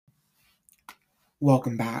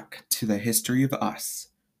Welcome back to the History of Us.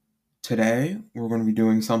 Today, we're going to be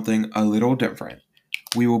doing something a little different.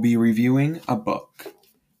 We will be reviewing a book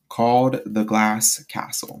called The Glass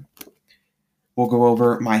Castle. We'll go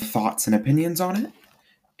over my thoughts and opinions on it,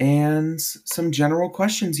 and some general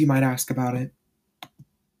questions you might ask about it.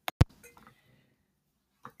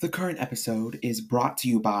 The current episode is brought to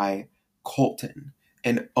you by Colton,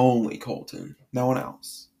 and only Colton, no one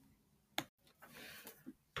else.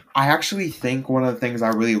 I actually think one of the things I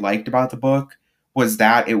really liked about the book was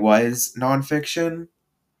that it was nonfiction.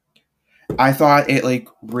 I thought it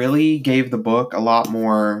really gave the book a lot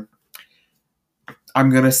more, I'm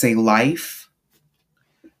going to say, life.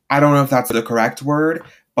 I don't know if that's the correct word,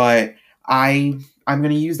 but I'm going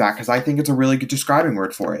to use that because I think it's a really good describing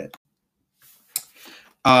word for it.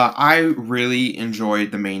 I really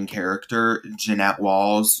enjoyed the main character, Jeanette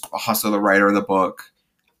Walls, also the writer of the book.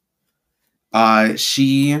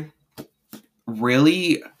 She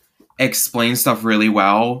really explains stuff really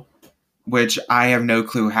well, which I have no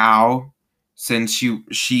clue how, since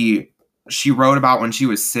she wrote about when she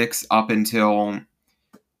was 6 up until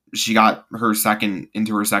she got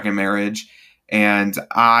into her second marriage, and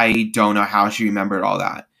I don't know how she remembered all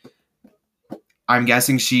that. I'm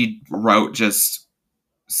guessing she wrote just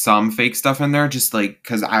some fake stuff in there, just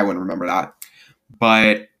because I wouldn't remember that.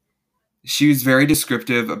 But she was very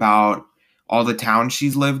descriptive about all the towns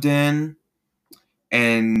she's lived in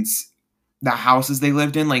and the houses they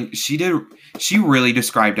lived in. She really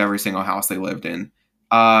described every single house they lived in.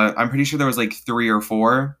 I'm pretty sure there was 3 or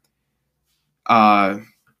 4.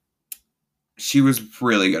 She was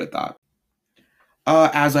really good at that.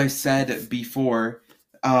 As I said before,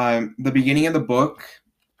 the beginning of the book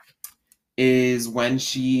is when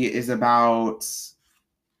she is about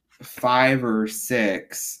 5 or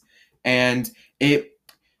 6, and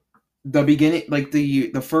the beginning,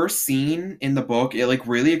 the first scene in the book, it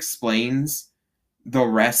really explains the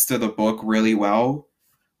rest of the book really well.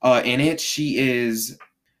 In it, she's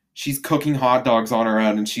cooking hot dogs on her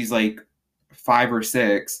own, and she's 5 or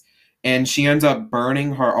 6, and she ends up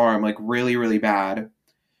burning her arm really, really bad,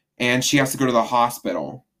 and she has to go to the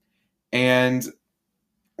hospital. And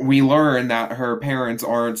we learn that her parents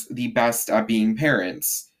aren't the best at being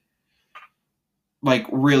parents.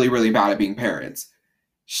 Really, really bad at being parents.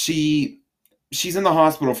 She's in the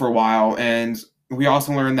hospital for a while, and we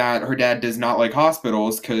also learn that her dad does not like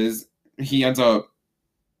hospitals because he ends up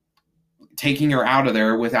taking her out of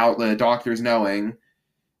there without the doctors knowing,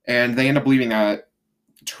 and they end up leaving that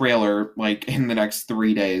trailer in the next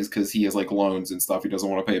 3 days because he has loans and stuff he doesn't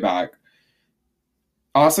want to pay back.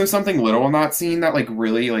 Also, something little in that scene that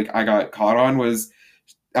really I got caught on was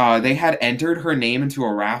they had entered her name into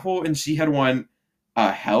a raffle, and she had won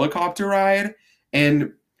a helicopter ride.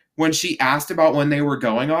 And when she asked about when they were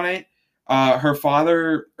going on it, her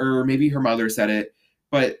father or maybe her mother said it,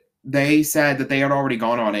 but they said that they had already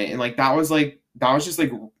gone on it, and that was just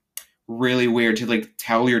really weird to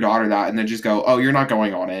tell your daughter that and then just go, oh, you're not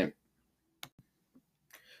going on it.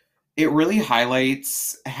 It really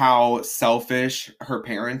highlights how selfish her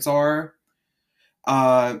parents are.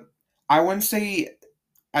 uh I wouldn't say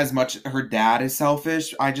as much her dad is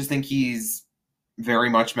selfish. I just think he's very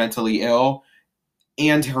much mentally ill,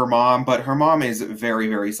 and her mom, but her mom is very,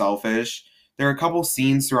 very selfish. There are a couple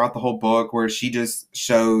scenes throughout the whole book where she just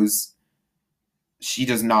shows she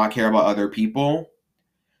does not care about other people.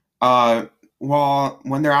 Well,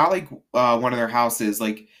 when they're at one of their houses,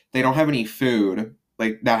 they don't have any food.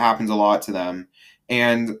 That happens a lot to them,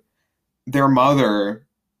 and their mother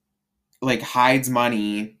hides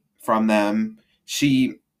money from them.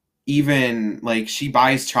 She even she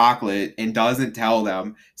buys chocolate and doesn't tell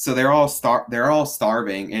them, so they're all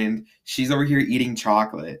starving, and she's over here eating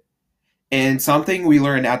chocolate. And something we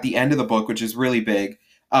learn at the end of the book, which is really big,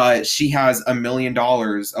 she has $1 million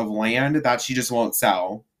of land that she just won't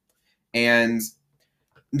sell. And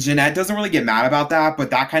Jeanette doesn't really get mad about that,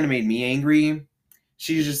 but that kind of made me angry.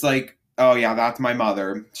 She's just like, oh yeah, that's my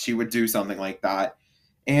mother, she would do something like that.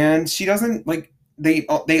 And she doesn't they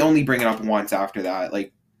only bring it up once after that.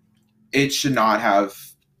 It should not have,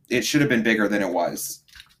 it should have been bigger than it was.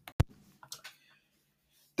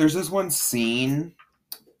 There's this one scene,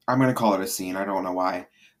 I'm going to call it a scene, I don't know why,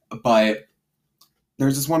 but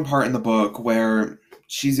there's this one part in the book where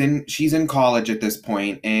she's in college at this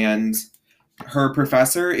point, and her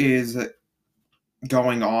professor is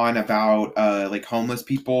going on about homeless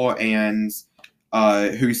people and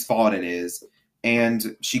whose fault it is.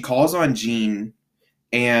 And she calls on Jean,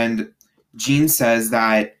 and Jean says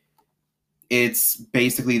that it's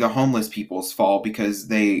basically the homeless people's fault because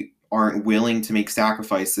they aren't willing to make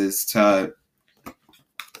sacrifices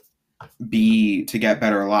be to get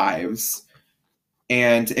better lives.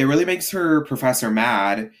 And it really makes her professor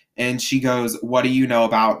mad. And she goes, "What do you know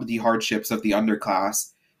about the hardships of the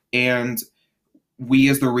underclass?" And we,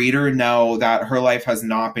 as the reader, know that her life has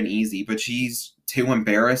not been easy, but she's too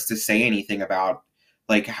embarrassed to say anything about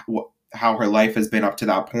like how her life has been up to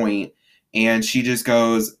that point. And she just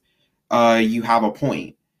goes, "You have a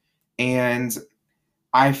point." And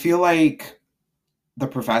I feel like the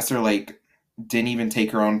professor like didn't even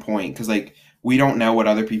take her own point because like we don't know what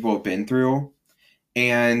other people have been through.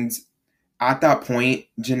 And at that point,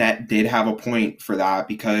 Jeanette did have a point for that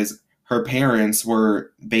because her parents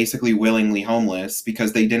were basically willingly homeless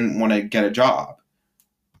because they didn't want to get a job.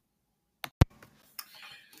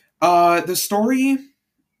 The story,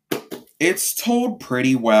 it's told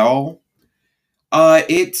pretty well.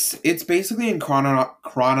 It's basically in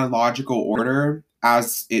chronological order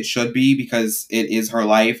as it should be because it is her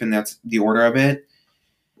life and that's the order of it.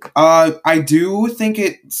 I do think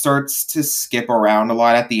it starts to skip around a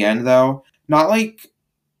lot at the end though. Not like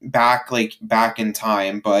back in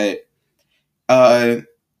time, but uh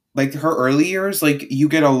like her early years, like you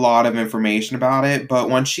get a lot of information about it, but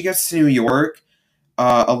once she gets to New York,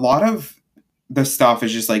 a lot of the stuff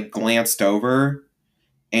is just like glanced over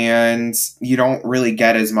and you don't really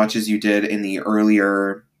get as much as you did in the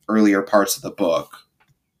earlier parts of the book.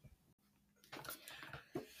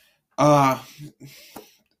 Uh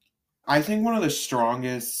I think one of the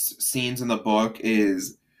strongest scenes in the book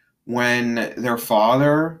is when their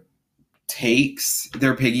father takes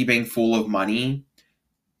their piggy bank full of money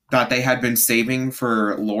that they had been saving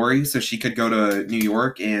for Lori so she could go to New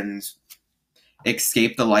York and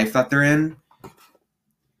escape the life that they're in.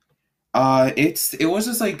 It was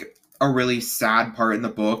just like a really sad part in the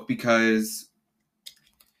book because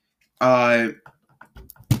uh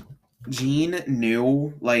Jean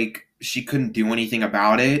knew like she couldn't do anything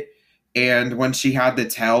about it, and when she had to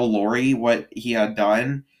tell Lori what he had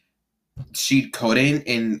done, she couldn't,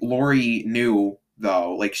 and Lori knew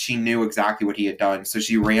though, like she knew exactly what he had done, so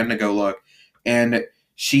she ran to go look, and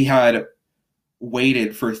she had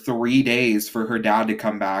waited for 3 days for her dad to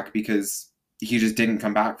come back because he just didn't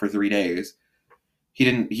come back for 3 days. He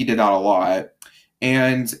did that a lot.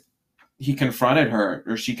 And he confronted her,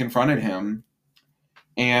 or she confronted him,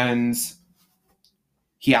 and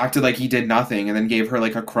he acted like he did nothing and then gave her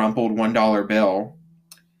like a crumpled $1 bill.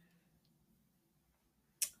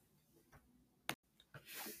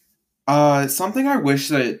 Something I wish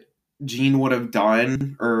that Jean would have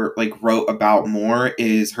done or like wrote about more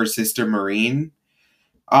is her sister Maureen.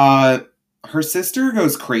 Uh, Her sister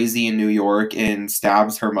goes crazy in New York and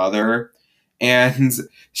stabs her mother, and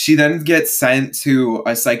she then gets sent to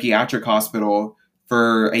a psychiatric hospital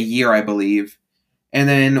for a year, I believe. And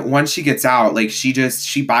then once she gets out, like she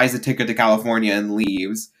buys a ticket to California and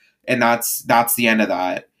leaves, and that's the end of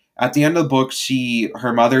that. At the end of the book, she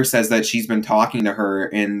her mother says that she's been talking to her,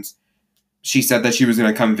 and she said that she was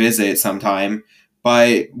going to come visit sometime,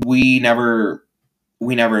 but we never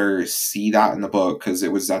see that in the book because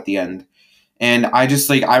it was at the end. And I just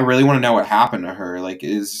like I really want to know what happened to her. Like,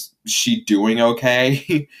 is she doing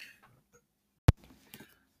okay?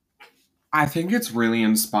 I think it's really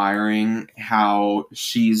inspiring how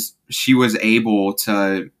she was able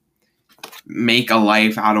to make a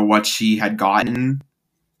life out of what she had gotten.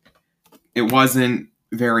 It wasn't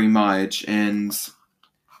very much, and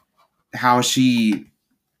how she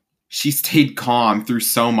stayed calm through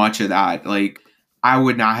so much of that. Like, I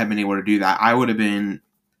would not have been able to do that. I would have been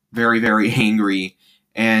very, very angry.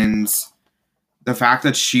 And the fact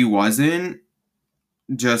that she wasn't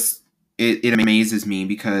just it amazes me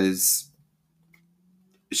because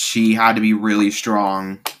she had to be really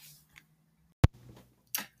strong.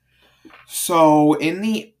 So in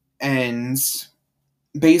the end,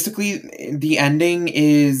 basically the ending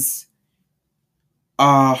is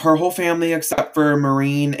her whole family except for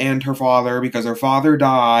Maureen and her father because her father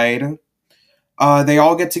died. They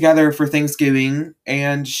all get together for Thanksgiving,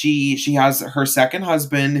 and she has her second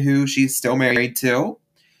husband who she's still married to,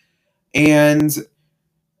 and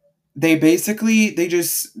they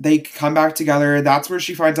come back together. That's where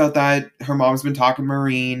she finds out that her mom's been talking to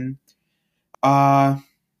Maureen. Uh,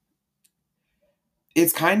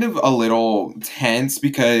 it's kind of a little tense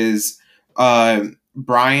because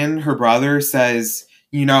Brian, her brother, says,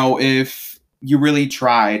 if you really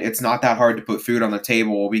tried, it's not that hard to put food on the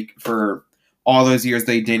table for all those years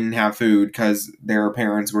they didn't have food because their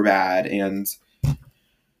parents were bad and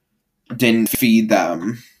didn't feed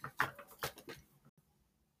them.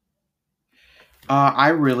 I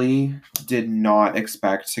really did not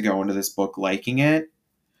expect to go into this book liking it,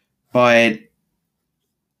 but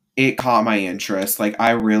it caught my interest. Like,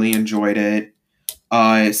 I really enjoyed it.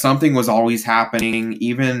 Something was always happening,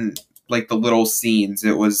 even like the little scenes.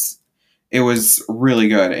 It was really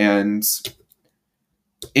good, and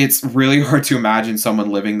it's really hard to imagine someone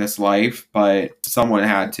living this life, but someone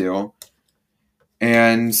had to.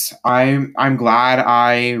 And I'm glad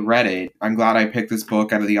I read it. I'm glad I picked this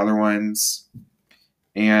book out of the other ones,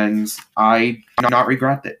 and I do not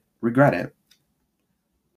regret it.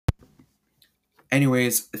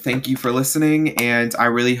 Anyways, thank you for listening, and I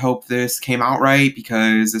really hope this came out right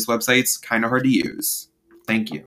because this website's kind of hard to use. Thank you.